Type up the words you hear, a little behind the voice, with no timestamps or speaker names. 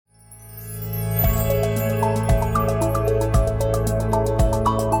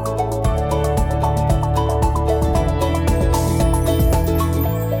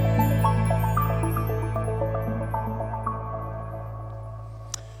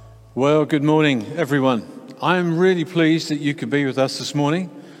Well, good morning, everyone. I'm really pleased that you could be with us this morning.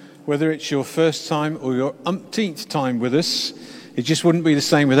 Whether it's your first time or your umpteenth time with us, it just wouldn't be the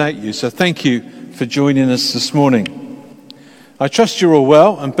same without you. So thank you for joining us this morning. I trust you're all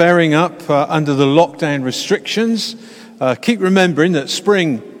well and bearing up under the lockdown restrictions. Keep remembering that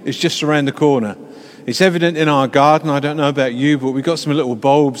spring is just around the corner. It's evident in our garden. I don't know about you, but we've got some little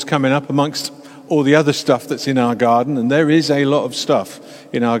bulbs coming up amongst all the other stuff that's in our garden, and there is a lot of stuff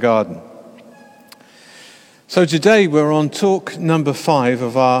in our garden. So today we're on talk number 5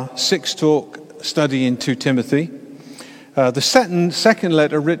 of our 6-talk study in 2 Timothy. The second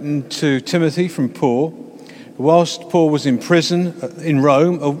letter written to Timothy from Paul, whilst Paul was in prison in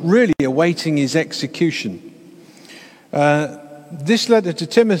Rome, really awaiting his execution. This letter to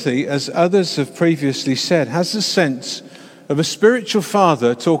Timothy, as others have previously said, has the sense of a spiritual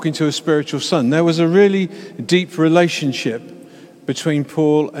father talking to a spiritual son. There was a really deep relationship between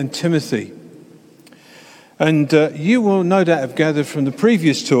Paul and Timothy. And you will no doubt have gathered from the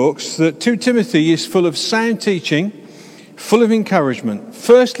previous talks that 2 Timothy is full of sound teaching, full of encouragement,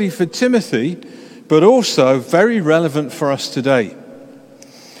 firstly for Timothy, but also very relevant for us today,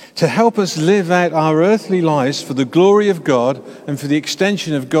 to help us live out our earthly lives for the glory of God and for the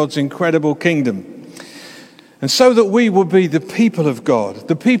extension of God's incredible kingdom. And so that we will be the people of God,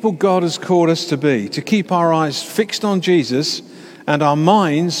 the people God has called us to be, to keep our eyes fixed on Jesus and our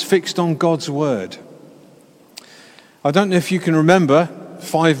minds fixed on God's word. I don't know if you can remember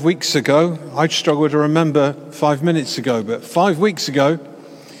 5 weeks ago, I struggle to remember 5 minutes ago, but 5 weeks ago,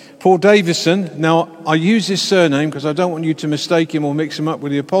 Paul Davison, now I use his surname because I don't want you to mistake him or mix him up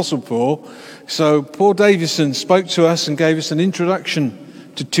with the Apostle Paul. So Paul Davison spoke to us and gave us an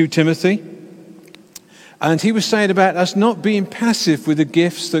introduction to 2 Timothy. And he was saying about us not being passive with the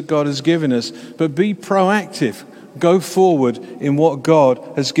gifts that God has given us, but be proactive. Go forward in what God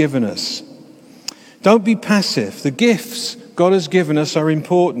has given us. Don't be passive. The gifts God has given us are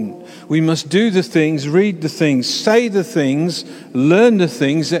important. We must do the things, read the things, say the things, learn the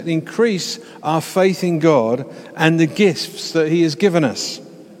things that increase our faith in God and the gifts that He has given us.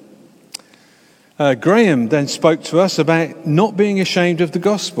 Graham then spoke to us about not being ashamed of the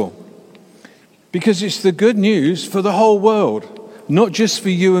gospel, because it's the good news for the whole world, not just for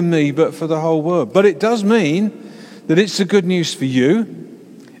you and me, but for the whole world. But it does mean that it's the good news for you,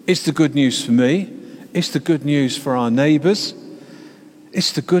 it's the good news for me, it's the good news for our neighbours,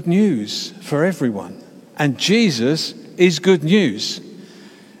 it's the good news for everyone. And Jesus is good news.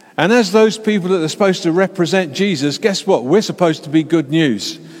 And as those people that are supposed to represent Jesus, guess what? We're supposed to be good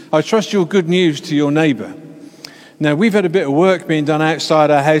news. I trust you're good news to your neighbour. Now, we've had a bit of work being done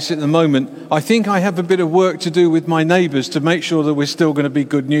outside our house at the moment. I think I have a bit of work to do with my neighbours to make sure that we're still going to be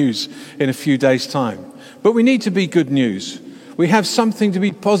good news in a few days' time. But we need to be good news. We have something to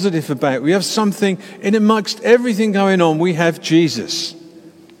be positive about. We have something, in amongst everything going on, we have Jesus.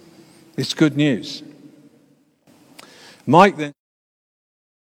 It's good news. Mike then.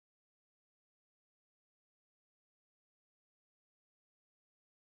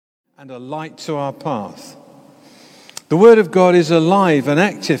 And a light to our path. The Word of God is alive and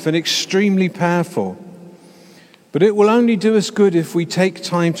active and extremely powerful. But it will only do us good if we take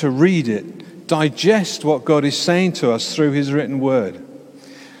time to read it, digest what God is saying to us through His written Word.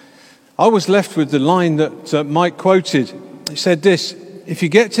 I was left with the line that Mike quoted. He said this: if you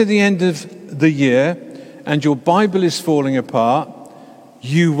get to the end of the year and your Bible is falling apart,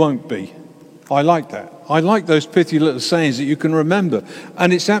 you won't be. I like that. I like those pithy little sayings that you can remember.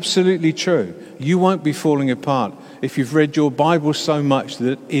 And it's absolutely true. You won't be falling apart if you've read your Bible so much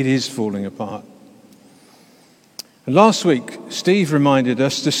that it is falling apart. And last week, Steve reminded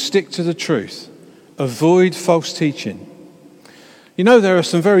us to stick to the truth. Avoid false teaching. You know, there are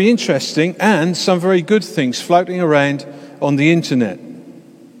some very interesting and some very good things floating around on the internet.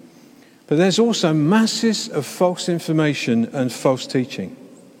 But there's also masses of false information and false teaching.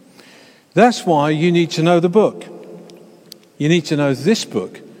 That's why you need to know the book. You need to know this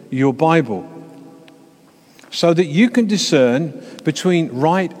book, your Bible, so that you can discern between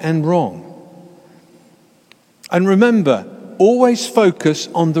right and wrong. And remember, always focus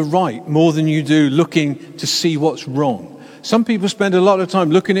on the right more than you do looking to see what's wrong. Some people spend a lot of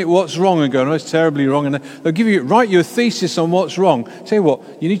time looking at what's wrong and going, oh, it's terribly wrong. And they'll give you, write you a thesis on what's wrong. Tell you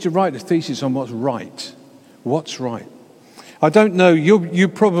what, you need to write a thesis on what's right. What's right? I don't know, you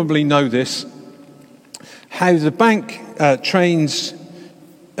probably know this, how the bank trains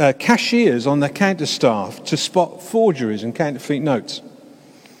cashiers on their counter staff to spot forgeries and counterfeit notes.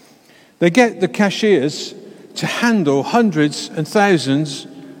 They get the cashiers to handle hundreds and thousands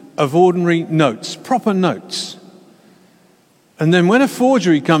of ordinary notes, proper notes. And then when a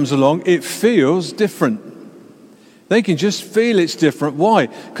forgery comes along, it feels different. They can just feel it's different. Why?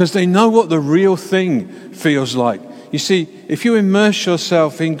 Because they know what the real thing feels like. You see, if you immerse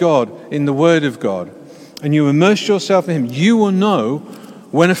yourself in God, in the Word of God, and you immerse yourself in Him, you will know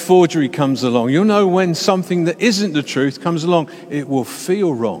when a forgery comes along. You'll know when something that isn't the truth comes along. It will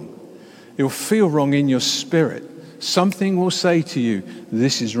feel wrong. It will feel wrong in your spirit. Something will say to you,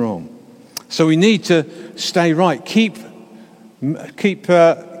 this is wrong. So we need to stay right. Keep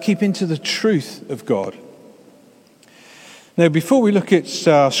into the truth of God. Now, before we look at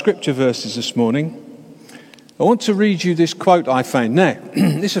our scripture verses this morning, I want to read you this quote I found. Now,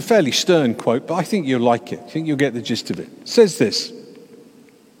 it's a fairly stern quote, but I think you'll like it. I think you'll get the gist of it. It says this: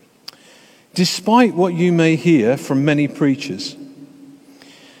 despite what you may hear from many preachers,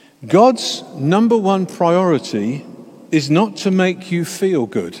 God's number one priority is not to make you feel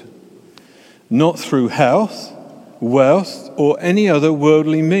good, not through health, wealth, or any other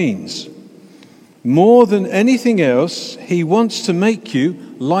worldly means. More than anything else, He wants to make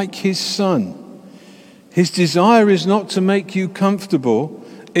you like His Son. His desire is not to make you comfortable,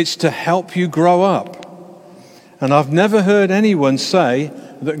 it's to help you grow up. And I've never heard anyone say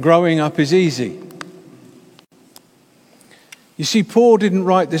that growing up is easy. You see, Paul didn't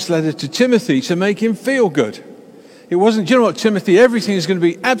write this letter to Timothy to make him feel good. It wasn't, you know what, Timothy, everything is going to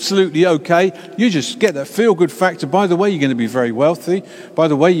be absolutely okay. You just get that feel-good factor. By the way, you're going to be very wealthy. By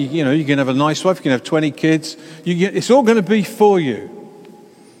the way, you know, you can have a nice wife. You can have 20 kids. It's all going to be for you.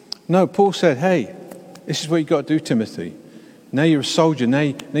 No, Paul said, hey, this is what you've got to do, Timothy. Now you're a soldier. Now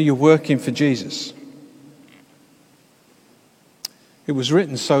you're working for Jesus. It was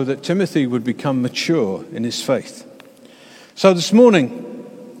written so that Timothy would become mature in his faith. So this morning,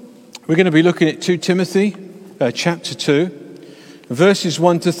 we're going to be looking at 2 Timothy chapter 2, verses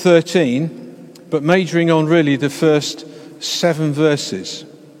 1 to 13, but majoring on really the first 7 verses.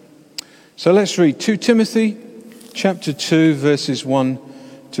 So let's read 2 Timothy chapter 2, verses 1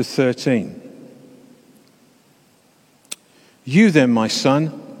 to 13. You then, my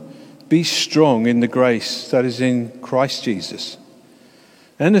son, be strong in the grace that is in Christ Jesus.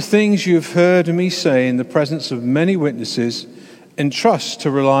 And the things you have heard me say in the presence of many witnesses, entrust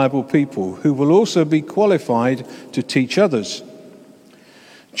to reliable people who will also be qualified to teach others.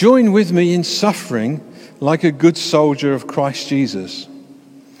 Join with me in suffering like a good soldier of Christ Jesus.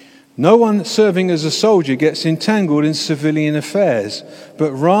 No one serving as a soldier gets entangled in civilian affairs,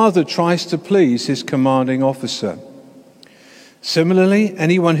 but rather tries to please his commanding officer. Similarly,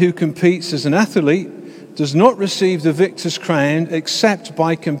 anyone who competes as an athlete does not receive the victor's crown except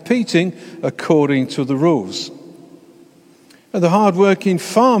by competing according to the rules. And the hard-working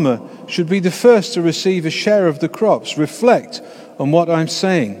farmer should be the first to receive a share of the crops. Reflect on what I'm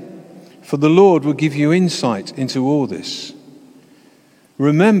saying, for the Lord will give you insight into all this.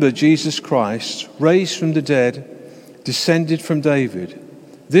 Remember Jesus Christ, raised from the dead, descended from David.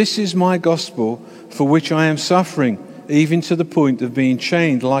 This is my gospel, for which I am suffering, even to the point of being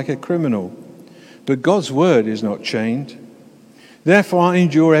chained like a criminal. But God's word is not chained. Therefore I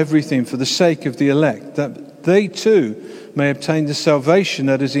endure everything for the sake of the elect, that they too may obtain the salvation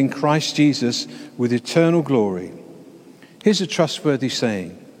that is in Christ Jesus with eternal glory. Here's a trustworthy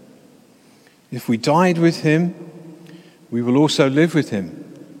saying: if we died with him, we will also live with him.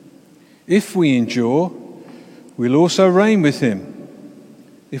 If we endure, we'll also reign with him.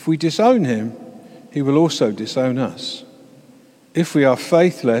 If we disown him, he will also disown us. If we are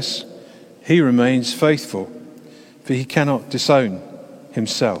faithless, he remains faithful, for he cannot disown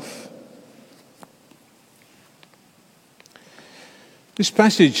himself. This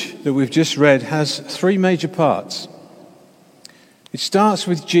passage that we've just read has 3 major parts. It starts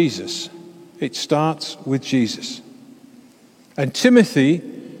with Jesus. It starts with Jesus. And Timothy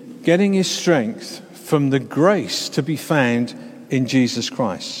getting his strength from the grace to be found in Jesus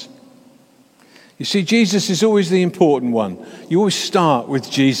Christ. You see, Jesus is always the important one. You always start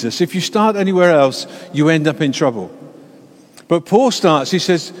with Jesus. If you start anywhere else, you end up in trouble. But Paul starts, he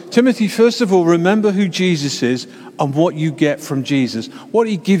says, Timothy, first of all, remember who Jesus is and what you get from Jesus, what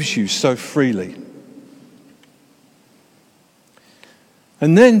he gives you so freely.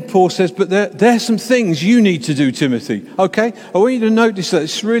 And then Paul says, but there are some things you need to do, Timothy. Okay? I want you to notice that.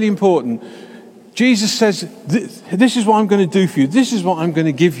 It's really important. Jesus says, this is what I'm going to do for you. This is what I'm going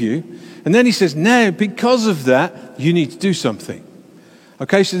to give you. And then he says, now, because of that, you need to do something.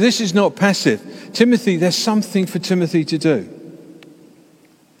 Okay, so this is not passive. Timothy, there's something for Timothy to do.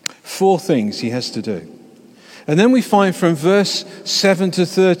 4 things he has to do. And then we find from verse 7 to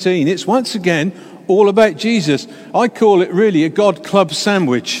 13, it's once again all about Jesus. I call it really a God club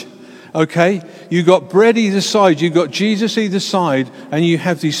sandwich. Okay? You've got bread either side, you've got Jesus either side, and you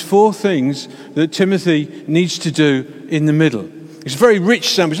have these four things that Timothy needs to do in the middle. It's a very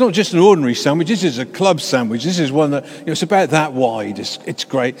rich sandwich, not just an ordinary sandwich. This is a club sandwich. This is one that, it's about that wide. It's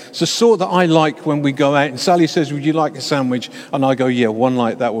great. It's the sort that I like when we go out. And Sally says, would you like a sandwich? And I go, yeah, one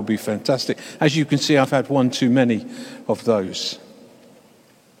like that would be fantastic. As you can see, I've had one too many of those.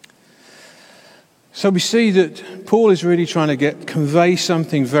 So we see that Paul is really trying to convey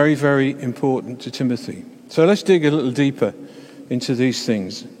something very, very important to Timothy. So let's dig a little deeper into these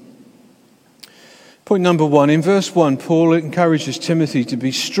things. Point number one, in verse 1, Paul encourages Timothy to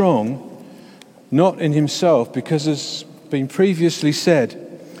be strong, not in himself, because as been previously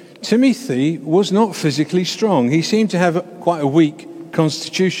said, Timothy was not physically strong. He seemed to have quite a weak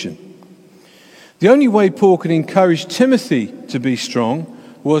constitution. The only way Paul could encourage Timothy to be strong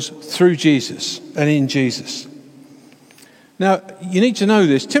was through Jesus and in Jesus. Now, you need to know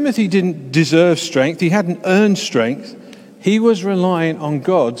this. Timothy didn't deserve strength. He hadn't earned strength. He was relying on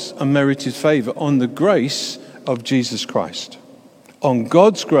God's unmerited favor, on the grace of Jesus Christ, on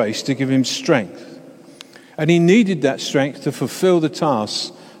God's grace to give him strength. And he needed that strength to fulfill the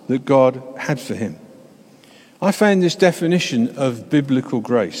tasks that God had for him. I found this definition of biblical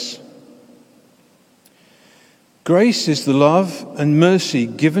grace. Grace is the love and mercy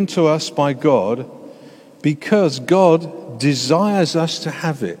given to us by God because God desires us to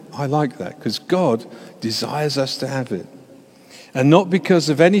have it. I like that, because God desires us to have it. And not because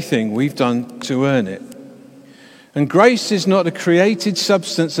of anything we've done to earn it. And grace is not a created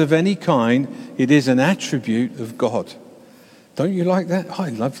substance of any kind. It is an attribute of God. Don't you like that? I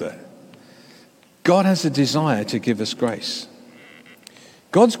love that. God has a desire to give us grace.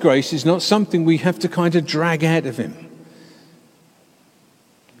 God's grace is not something we have to kind of drag out of him.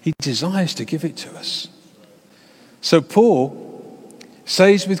 He desires to give it to us. So Paul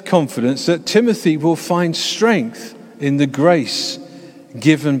says with confidence that Timothy will find strength in the grace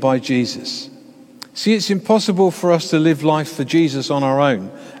given by Jesus. See, it's impossible for us to live life for Jesus on our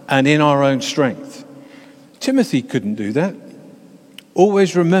own and in our own strength. Timothy couldn't do that.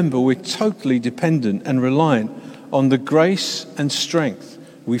 Always remember, we're totally dependent and reliant on the grace and strength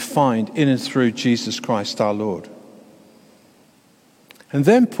we find in and through Jesus Christ our Lord. And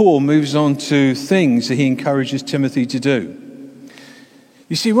then Paul moves on to things that he encourages Timothy to do.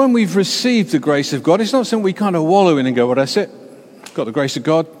 You see, when we've received the grace of God, it's not something we kind of wallow in and go, well, that's it. Got the grace of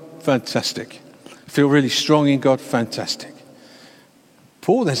God, fantastic. Feel really strong in God, fantastic.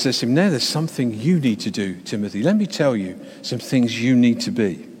 Paul then says to him, now there's something you need to do, Timothy. Let me tell you some things you need to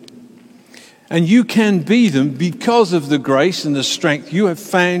be. And you can be them because of the grace and the strength you have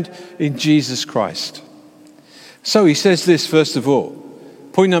found in Jesus Christ. So he says this, first of all.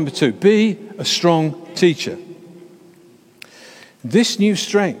 Point number 2, be a strong teacher. This new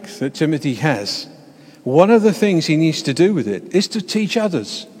strength that Timothy has, one of the things he needs to do with it is to teach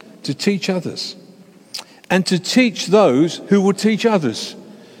others, and to teach those who will teach others.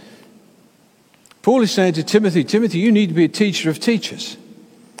 Paul is saying to Timothy, Timothy, you need to be a teacher of teachers.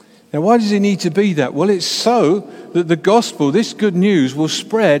 Now, why does he need to be that? Well, it's so that the gospel, this good news, will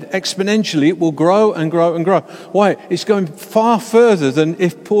spread exponentially. It will grow and grow and grow. Why? It's going far further than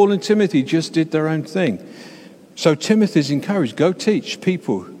if Paul and Timothy just did their own thing. So Timothy's encouraged, go teach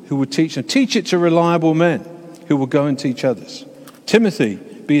people who will teach them. Teach it to reliable men who will go and teach others. Timothy,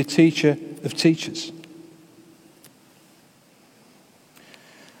 be a teacher of teachers.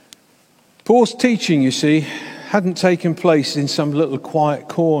 Paul's teaching, you see, hadn't taken place in some little quiet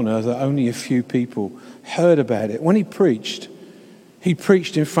corner that only a few people heard about it. When he preached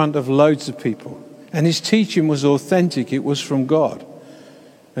in front of loads of people. And his teaching was authentic. It was from God.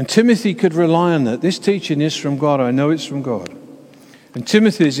 And Timothy could rely on that. This teaching is from God. I know it's from God. And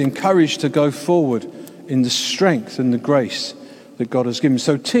Timothy is encouraged to go forward in the strength and the grace that God has given.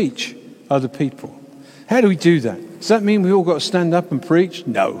 So teach other people. How do we do that? Does that mean we all got to stand up and preach?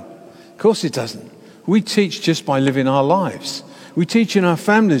 No. Of course it doesn't. We teach just by living our lives. We teach in our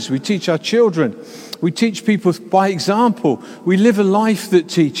families. We teach our children. We teach people by example. We live a life that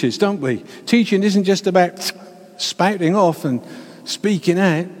teaches, don't we? Teaching isn't just about spouting off and speaking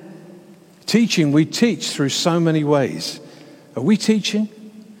out. Teaching, we teach through so many ways. Are we teaching?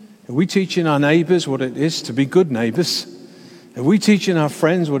 Are we teaching our neighbours what it is to be good neighbours? Are we teaching our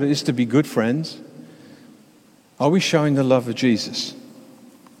friends what it is to be good friends? Are we showing the love of Jesus?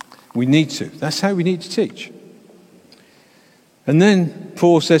 We need to. That's how we need to teach. And then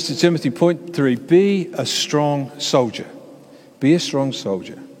Paul says to Timothy, point 3, be a strong soldier. Be a strong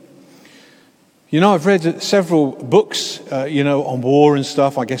soldier. You know, I've read several books, on war and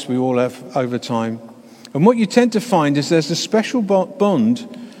stuff. I guess we all have over time. And what you tend to find is there's a special bond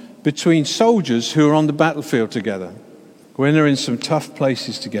between soldiers who are on the battlefield together, when they're in some tough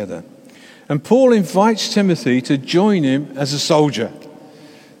places together. And Paul invites Timothy to join him as a soldier.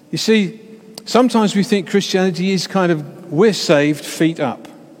 You see, sometimes we think Christianity is kind of, we're saved, feet up.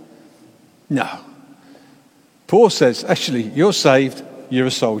 No. Paul says, actually, you're saved, you're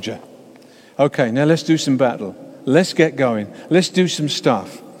a soldier. Okay, now let's do some battle. Let's get going. Let's do some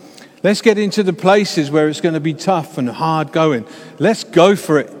stuff. Let's get into the places where it's going to be tough and hard going. Let's go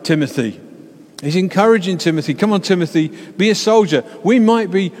for it, Timothy. He's encouraging Timothy. Come on, Timothy, be a soldier. We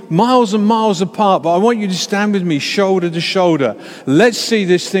might be miles and miles apart, but I want you to stand with me shoulder to shoulder. Let's see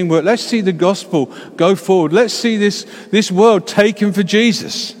this thing work. Let's see the gospel go forward. Let's see this world taken for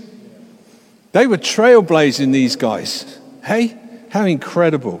Jesus. They were trailblazing, these guys. Hey, how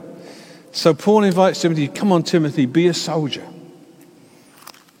incredible. So Paul invites Timothy, come on, Timothy, be a soldier.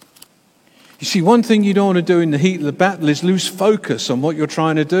 You see, one thing you don't want to do in the heat of the battle is lose focus on what you're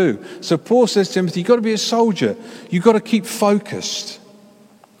trying to do. So Paul says to Timothy, you've got to be a soldier. You've got to keep focused.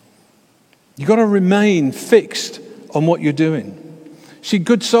 You've got to remain fixed on what you're doing. See,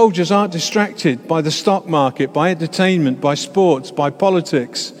 good soldiers aren't distracted by the stock market, by entertainment, by sports, by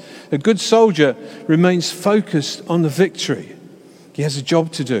politics. A good soldier remains focused on the victory. He has a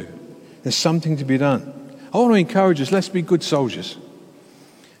job to do. There's something to be done. I want to encourage us, let's be good soldiers.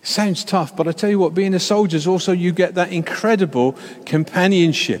 It sounds tough, but I tell you what, being a soldier is also you get that incredible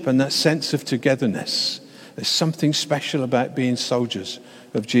companionship and that sense of togetherness. There's something special about being soldiers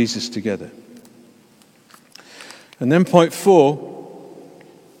of Jesus together. And then point 4,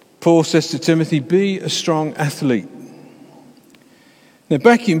 Paul says to Timothy, be a strong athlete. Now,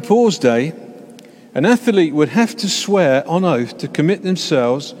 back in Paul's day, an athlete would have to swear on oath to commit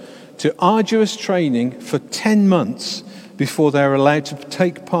themselves to arduous training for 10 months before they're allowed to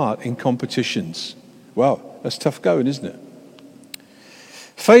take part in competitions. Wow, that's tough going, isn't it?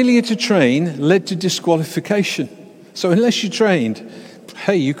 Failure to train led to disqualification. So unless you trained,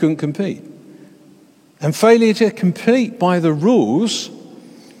 hey, you couldn't compete. And failure to compete by the rules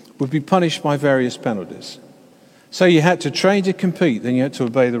would be punished by various penalties. So you had to train to compete, then you had to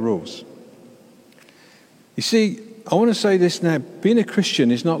obey the rules. You see, I want to say this now, being a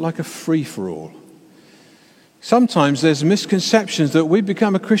Christian is not like a free-for-all. Sometimes there's misconceptions that we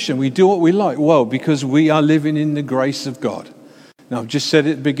become a Christian, we do what we like. Well, because we are living in the grace of God. Now, I've just said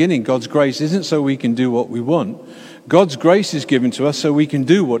at the beginning, God's grace isn't so we can do what we want. God's grace is given to us so we can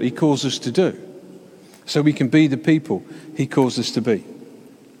do what he calls us to do. So we can be the people he calls us to be.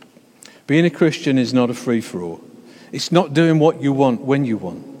 Being a Christian is not a free-for-all. It's not doing what you want when you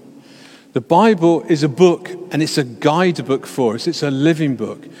want. The Bible is a book, and it's a guidebook for us. It's a living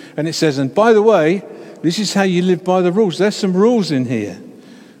book. And it says, and by the way, this is how you live by the rules. There's some rules in here.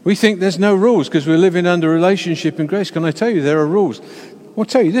 We think there's no rules because we're living under relationship and grace. Can I tell you there are rules? I'll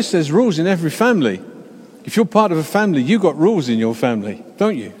tell you this, there's rules in every family. If you're part of a family, you've got rules in your family,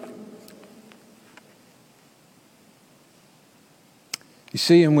 don't you? You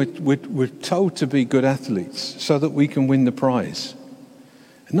see, and we're told to be good athletes so that we can win the prize.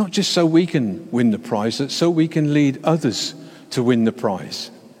 And not just so we can win the prize, but so we can lead others to win the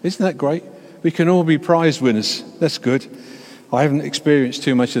prize. Isn't that great? We can all be prize winners. That's good. I haven't experienced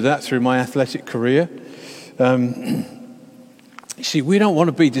too much of that through my athletic career. You see, we don't want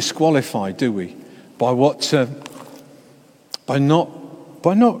to be disqualified, do we? By not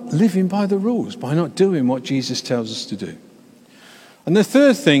living by the rules, by not doing what Jesus tells us to do. And the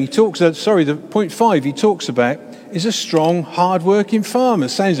third thing the point 5 he talks about is a strong, hard-working farmer.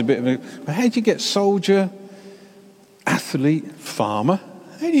 Sounds a bit of but how do you get soldier, athlete, farmer?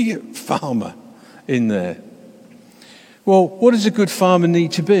 How do you get farmer in there? Well, what does a good farmer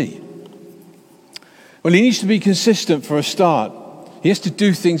need to be? Well, he needs to be consistent for a start. He has to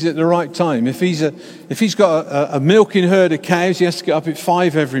do things at the right time. If he's got a milking herd of cows, he has to get up at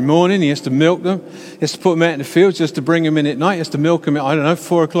 5 every morning. He has to milk them. He has to put them out in the fields. He has to bring them in at night. He has to milk them at,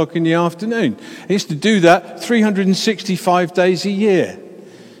 4 o'clock in the afternoon. He has to do that 365 days a year.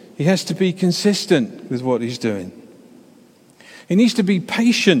 He has to be consistent with what he's doing. He needs to be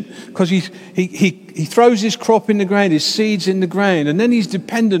patient because he throws his crop in the ground, his seeds in the ground, and then he's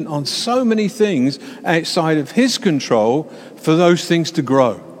dependent on so many things outside of his control for those things to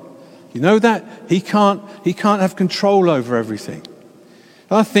grow. You know that? He can't have control over everything.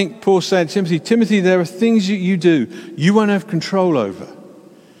 I think Paul said to Timothy, there are things that you do you won't have control over.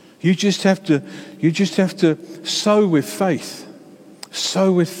 You just have to sow with faith.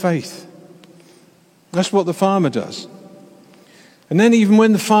 Sow with faith. That's what the farmer does. And then even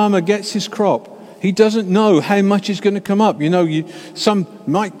when the farmer gets his crop, he doesn't know how much is going to come up. Some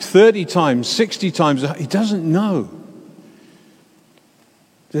might 30 times, 60 times. He doesn't know.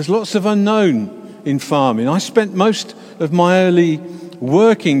 There's lots of unknown in farming. I spent most of my early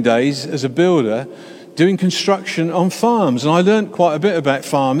working days as a builder doing construction on farms, and I learned quite a bit about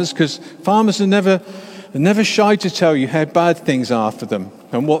farmers, because farmers are never shy to tell you how bad things are for them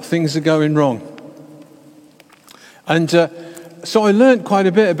and what things are going wrong. And so I learned quite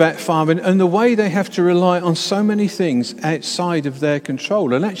a bit about farming and the way they have to rely on so many things outside of their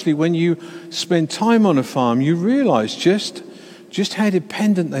control. And actually, when you spend time on a farm, you realize just how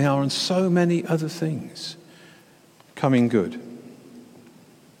dependent they are on so many other things coming good.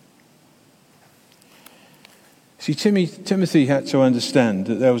 See, Timothy had to understand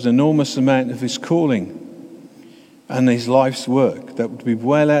that there was an enormous amount of his calling and his life's work that would be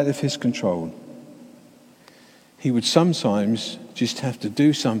well out of his control. He would sometimes just have to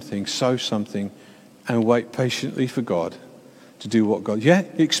do something, sow something, and wait patiently for God to do what God... Yeah,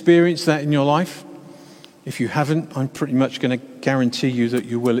 experience that in your life. If you haven't, I'm pretty much going to guarantee you that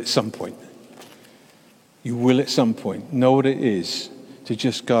you will at some point. You will at some point know what it is to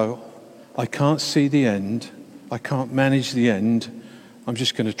just go, I can't see the end. I can't manage the end. I'm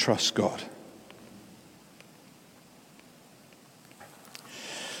just going to trust God.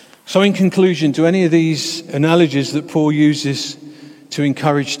 So in conclusion, do any of these analogies that Paul uses to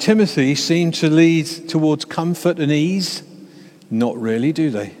encourage Timothy seem to lead towards comfort and ease? Not really, do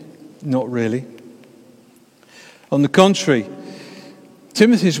they? Not really. On the contrary,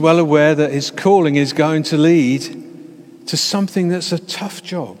 Timothy is well aware that his calling is going to lead to something that's a tough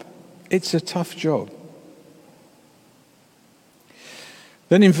job. It's a tough job.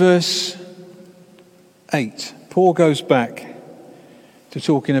 Then in verse 8, Paul goes back to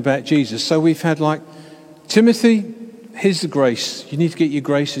talking about Jesus. So we've had Timothy, here's the grace. You need to get your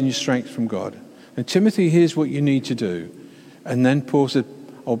grace and your strength from God. And Timothy, here's what you need to do. And then Paul said,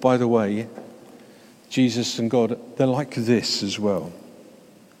 oh, by the way, Jesus and God, they're like this as well.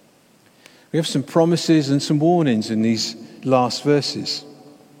 We have some promises and some warnings in these last verses.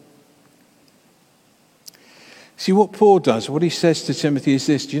 See, what Paul does, what he says to Timothy is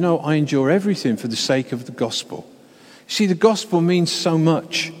this: do you know, I endure everything for the sake of the gospel. See, the gospel means so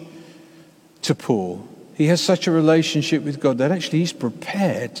much to Paul. He has such a relationship with God that actually he's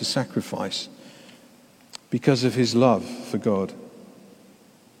prepared to sacrifice because of his love for God.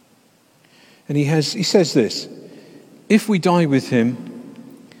 And he says this: if we die with him,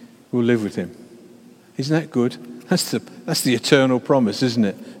 we'll live with him. Isn't that good? That's the eternal promise, isn't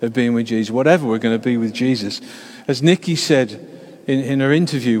it, of being with Jesus? Whatever, we're going to be with Jesus. As Nikki said in her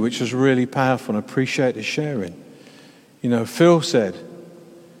interview, which was really powerful, and I appreciate her sharing. You know, Phil said,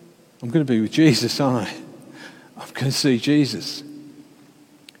 I'm going to be with Jesus, aren't I? I'm going to see Jesus.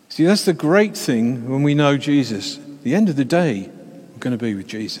 See, that's the great thing when we know Jesus. At the end of the day, we're going to be with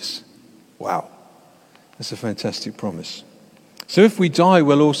Jesus. Wow. That's a fantastic promise. So if we die,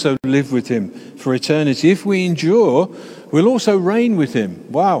 we'll also live with him for eternity. If we endure, we'll also reign with him.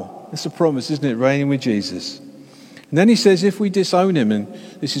 Wow. That's a promise, isn't it? Reigning with Jesus. And then he says, if we disown him, and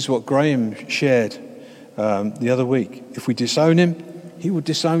this is what Graham shared the other week, if we disown him, he will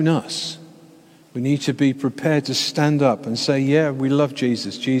disown us. We need to be prepared to stand up and say, yeah, we love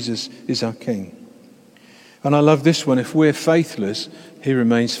Jesus. Jesus is our King. And I love this one. If we're faithless, he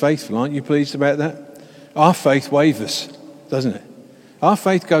remains faithful. Aren't you pleased about that? Our faith wavers, doesn't it? Our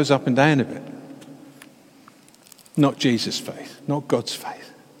faith goes up and down a bit. Not Jesus' faith, not God's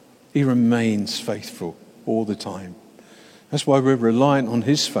faith. He remains faithful all the time. That's why we're reliant on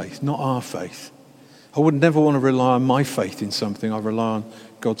his faith, not our faith. I would never want to rely on my faith in something. I rely on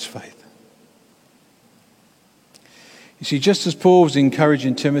God's faith. You see, just as Paul was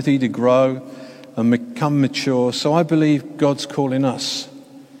encouraging Timothy to grow and become mature, so I believe God's calling us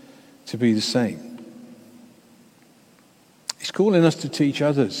to be the same. He's calling us to teach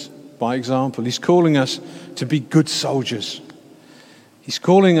others by example. He's calling us to be good soldiers. He's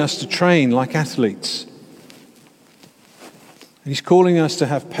calling us to train like athletes. And he's calling us to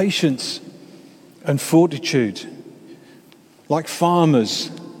have patience and fortitude like farmers,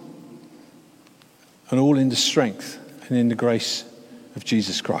 and all in the strength and in the grace of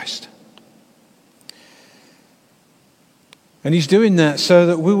Jesus Christ. And he's doing that so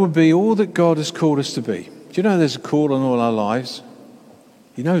that we will be all that God has called us to be. Do you know there's a call on all our lives?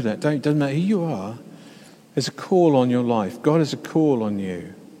 You know that, don't you? Doesn't matter who you are. There's a call on your life. God has a call on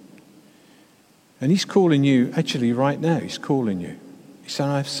you. And he's calling you, actually right now, he's calling you. He's saying,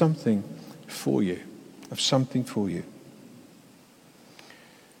 I have something for you. I have something for you.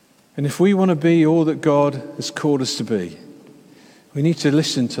 And if we want to be all that God has called us to be, we need to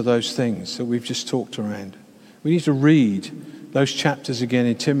listen to those things that we've just talked around. We need to read those chapters again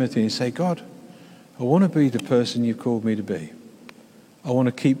in Timothy and say, God, I want to be the person you've called me to be. I want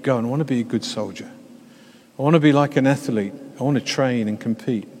to keep going. I want to be a good soldier. I want to be like an athlete. I want to train and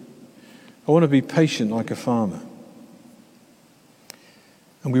compete. I want to be patient like a farmer.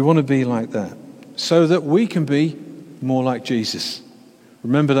 And we want to be like that so that we can be more like Jesus.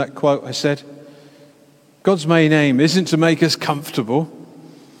 Remember that quote I said? God's main aim isn't to make us comfortable.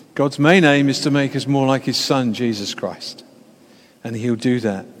 God's main aim is to make us more like his Son, Jesus Christ. And he'll do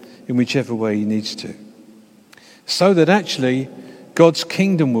that in whichever way he needs to. So that actually God's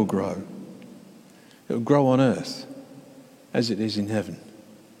kingdom will grow. It will grow on earth as it is in heaven.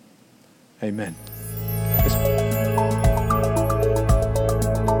 Amen.